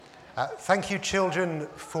Thank you, children,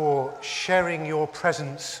 for sharing your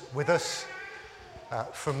presence with us,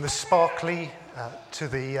 from the sparkly to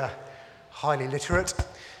the highly literate.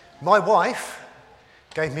 My wife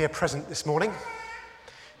gave me a present this morning.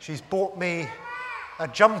 She's bought me a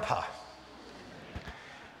jumper.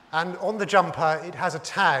 And on the jumper, it has a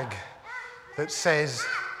tag that says,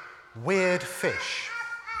 "Weird fish."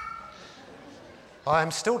 I am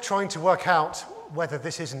still trying to work out whether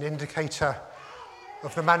this is an indicator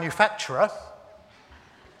of the manufacturer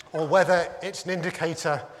or whether it's an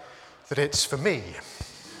indicator that it's for me.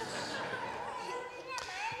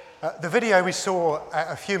 The video we saw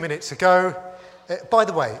a few minutes ago, by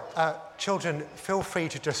the way, children, feel free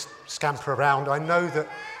to just scamper around. I know that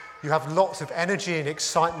you have lots of energy and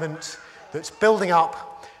excitement that's building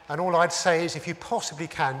up, and all I'd say is if you possibly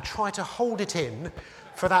can, try to hold it in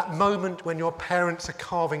for that moment when your parents are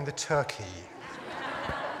carving the turkey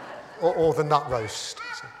or the nut roast.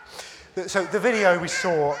 So the video we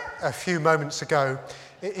saw a few moments ago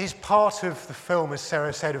is part of the film, as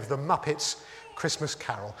Sarah said, of the Muppets Christmas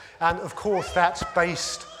Carol. And of course that's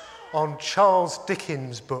based on Charles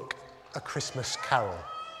Dickens' book, A Christmas Carol.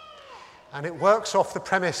 And it works off the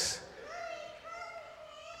premise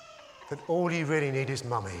that all you really need is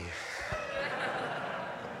mummy.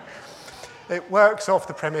 It works off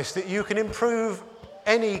the premise that you can improve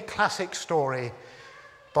any classic story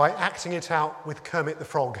by acting it out with Kermit the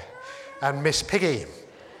Frog and Miss Piggy.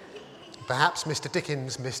 Perhaps Mr.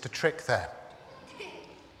 Dickens missed a trick there.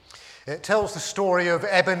 It tells the story of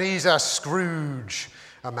Ebenezer Scrooge,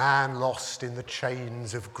 a man lost in the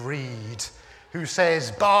chains of greed, who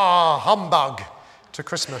says, "Bah, humbug," to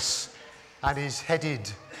Christmas, and is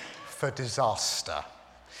headed for disaster.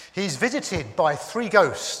 He's visited by three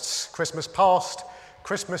ghosts: Christmas past,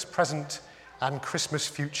 Christmas present, and Christmas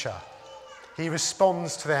future. He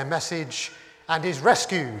responds to their message and is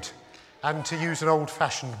rescued, and to use an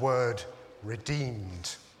old-fashioned word,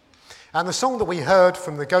 redeemed. And the song that we heard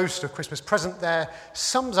from the Ghost of Christmas Present there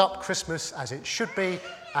sums up Christmas as it should be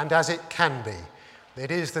and as it can be.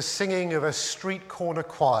 It is the singing of a street corner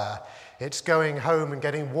choir. It's going home and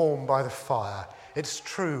getting warm by the fire. It's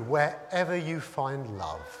true, wherever you find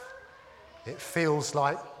love, it feels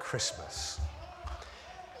like Christmas.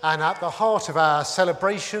 And at the heart of our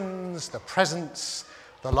celebrations, the presents,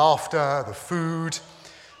 the laughter, the food,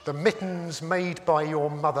 the mittens made by your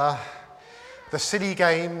mother, the silly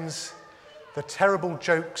games, the terrible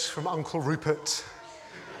jokes from Uncle Rupert.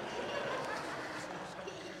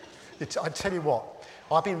 I tell you what,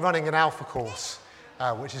 I've been running an Alpha course,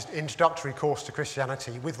 which is an introductory course to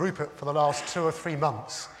Christianity, with Rupert for the last 2 or 3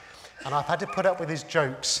 months. And I've had to put up with his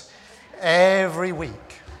jokes every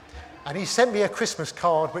week. And he sent me a Christmas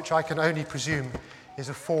card, which I can only presume is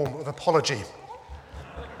a form of apology.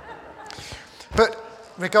 But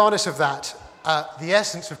regardless of that, the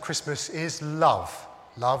essence of Christmas is love.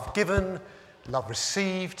 Love given, love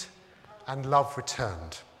received, and love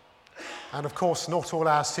returned. And of course, not all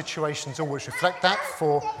our situations always reflect that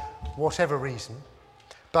for whatever reason.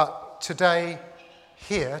 But today,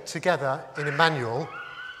 here, together in Emmanuel,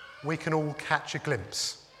 we can all catch a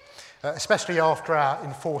glimpse. Especially after our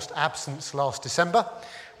enforced absence last December.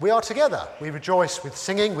 We are together. We rejoice with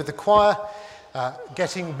singing, with the choir,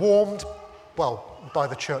 getting warmed, well, by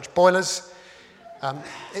the church boilers.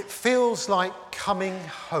 It feels like coming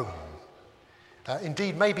home.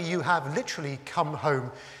 Indeed, maybe you have literally come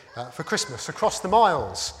home for Christmas, across the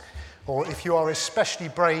miles, or if you are especially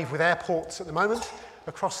brave with airports at the moment,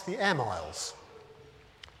 across the air miles.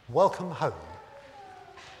 Welcome home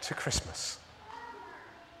to Christmas.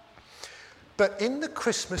 But in the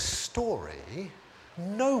Christmas story,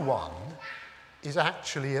 no one is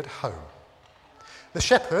actually at home. The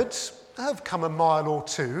shepherds have come a mile or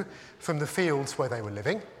two from the fields where they were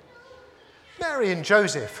living. Mary and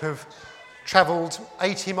Joseph have travelled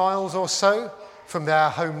 80 miles or so from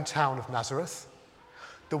their hometown of Nazareth.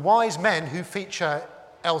 The wise men who feature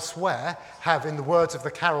elsewhere have, in the words of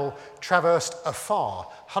the carol, traversed afar,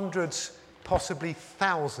 hundreds, possibly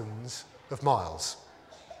thousands of miles.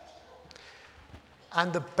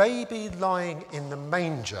 And the baby lying in the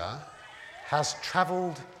manger has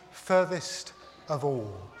travelled furthest of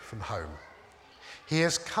all from home. He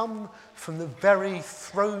has come from the very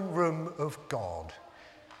throne room of God,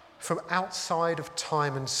 from outside of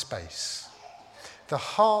time and space. The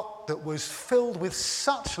heart that was filled with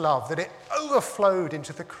such love that it overflowed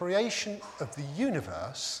into the creation of the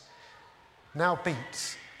universe now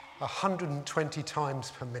beats 120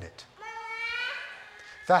 times per minute.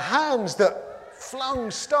 The hands that flung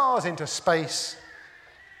stars into space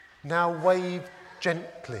now wave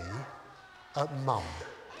gently at Mum.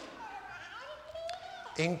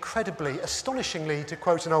 incredibly, astonishingly, to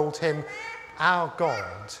quote an old hymn, our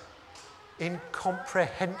God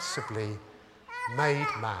incomprehensibly made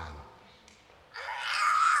man.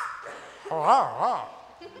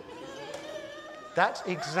 That's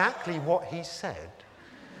exactly what he said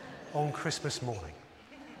on Christmas morning.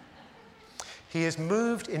 He has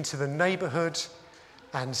moved into the neighbourhood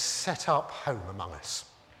and set up home among us.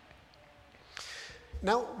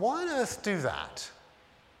 Now, why on earth do that?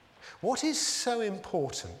 What is so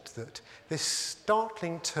important that this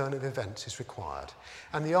startling turn of events is required?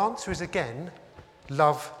 And the answer is again,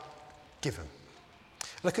 love given.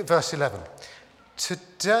 Look at verse 11.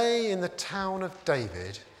 Today in the town of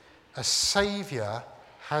David, a Saviour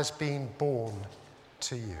has been born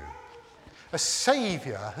to you. A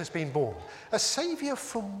Saviour has been born. A Saviour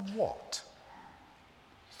from what?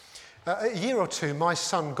 A year or two, my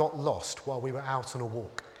son got lost while we were out on a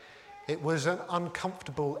walk. It was an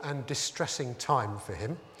uncomfortable and distressing time for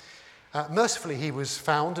him. Mercifully, he was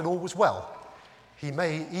found and all was well. He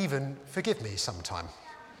may even forgive me sometime.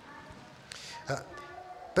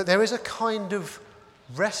 But there is a kind of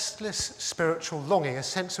restless spiritual longing, a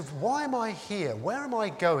sense of why am I here? Where am I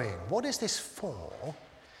going? What is this for?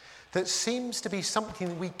 That seems to be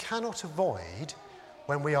something we cannot avoid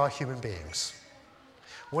when we are human beings.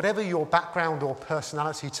 Whatever your background or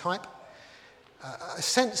personality type, a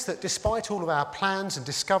sense that despite all of our plans and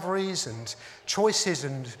discoveries and choices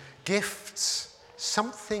and gifts,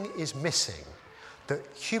 something is missing, that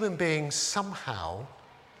human beings somehow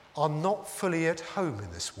are not fully at home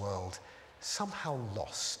in this world, somehow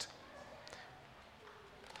lost.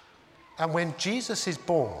 And when Jesus is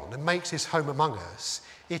born and makes his home among us,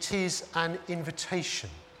 it is an invitation.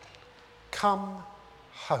 Come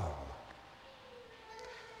home.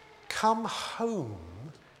 Come home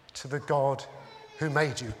to the God who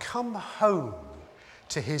made you. Come home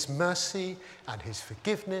to his mercy and his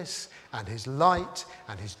forgiveness and his light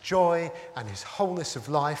and his joy and his wholeness of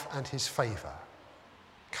life and his favour.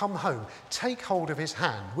 Come home. Take hold of his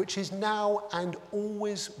hand, which is now and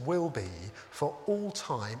always will be for all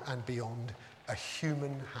time and beyond a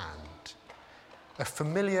human hand. A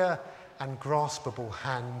familiar and graspable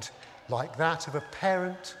hand like that of a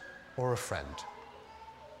parent or a friend.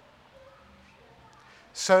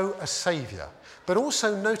 So a saviour. But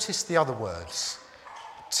also notice the other words.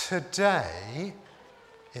 Today,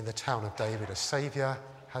 in the town of David, a saviour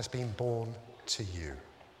has been born to you.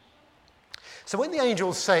 So when the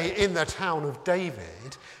angels say in the town of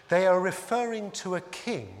David, they are referring to a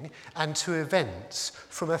king and to events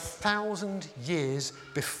from 1,000 years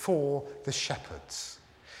before the shepherds.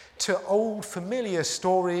 To old familiar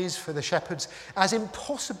stories for the shepherds as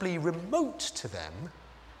impossibly remote to them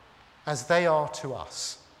as they are to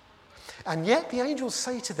us. And yet the angels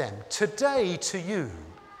say to them, today to you,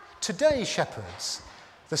 today shepherds,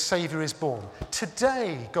 the Saviour is born.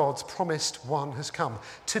 Today God's promised one has come.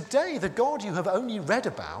 Today the God you have only read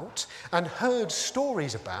about and heard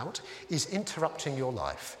stories about is interrupting your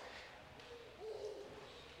life.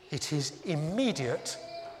 It is immediate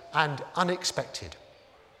and unexpected.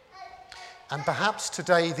 And perhaps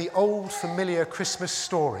today the old familiar Christmas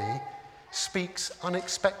story speaks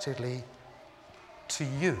unexpectedly to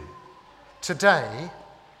you. Today,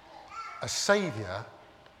 a Saviour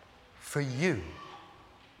for you.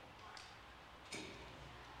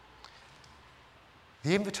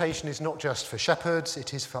 The invitation is not just for shepherds,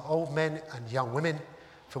 it is for old men and young women,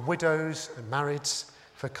 for widows and marrieds,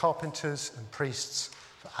 for carpenters and priests,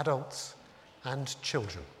 for adults and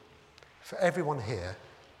children. For everyone here,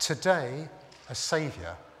 today, a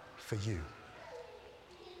Saviour for you.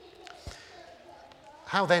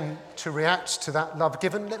 How then to react to that love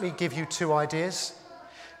given? Let me give you two ideas.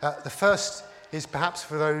 The first is perhaps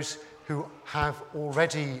for those who have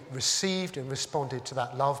already received and responded to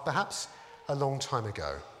that love, perhaps a long time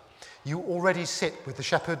ago. You already sit with the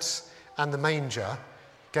shepherds and the manger,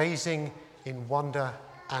 gazing in wonder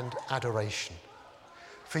and adoration.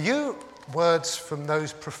 For you, words from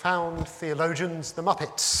those profound theologians, the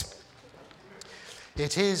Muppets.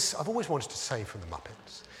 It is, I've always wanted to say from the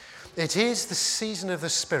Muppets, it is the season of the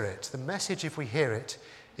Spirit. The message, if we hear it,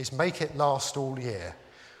 is make it last all year.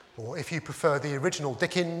 Or if you prefer the original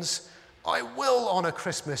Dickens, I will honour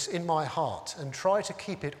Christmas in my heart and try to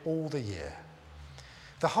keep it all the year.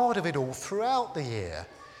 The heart of it all throughout the year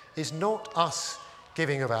is not us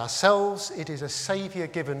giving of ourselves, it is a Saviour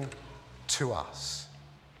given to us.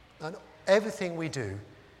 And everything we do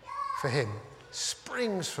for him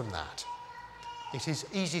springs from that. It is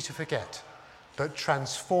easy to forget, but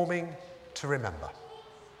transforming to remember.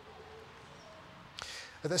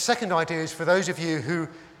 The second idea is for those of you who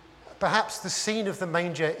perhaps the scene of the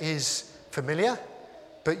manger is familiar,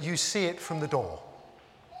 but you see it from the door.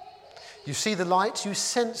 You see the light, you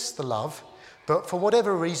sense the love, but for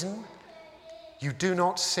whatever reason, you do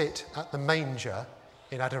not sit at the manger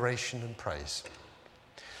in adoration and praise.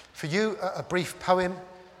 For you, a brief poem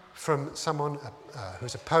from someone who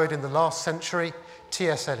was a poet in the last century,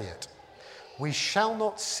 T.S. Eliot. We shall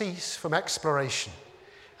not cease from exploration,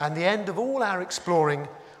 and the end of all our exploring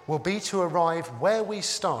will be to arrive where we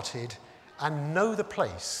started and know the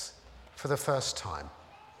place for the first time.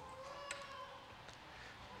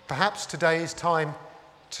 Perhaps today is time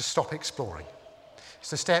to stop exploring. It's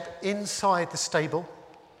to step inside the stable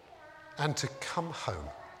and to come home.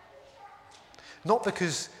 Not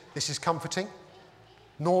because this is comforting,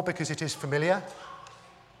 nor because it is familiar,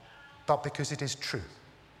 but because it is true.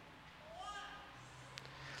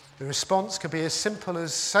 The response can be as simple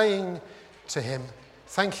as saying to him,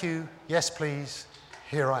 "Thank you, yes please,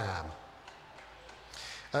 here I am."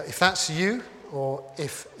 If that's you, or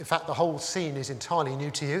if in fact the whole scene is entirely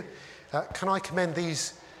new to you, can I commend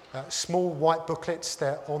these small white booklets?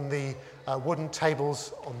 They're on the wooden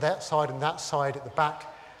tables on that side and that side at the back.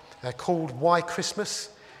 They're called Why Christmas,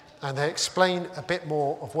 and they explain a bit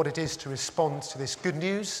more of what it is to respond to this good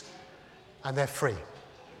news, and they're free.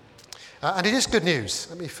 And it is good news.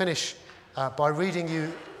 Let me finish by reading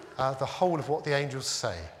you the whole of what the angels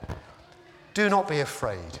say. Do not be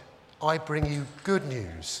afraid. I bring you good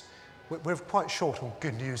news. We're quite short on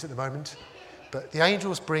good news at the moment, but the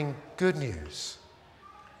angels bring good news.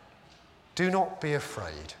 Do not be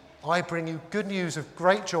afraid. I bring you good news of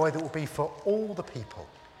great joy that will be for all the people.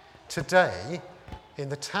 Today, in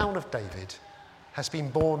the town of David, has been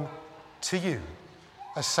born to you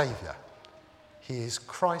a Saviour. He is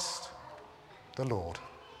Christ the Lord.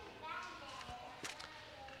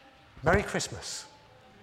 Merry Christmas.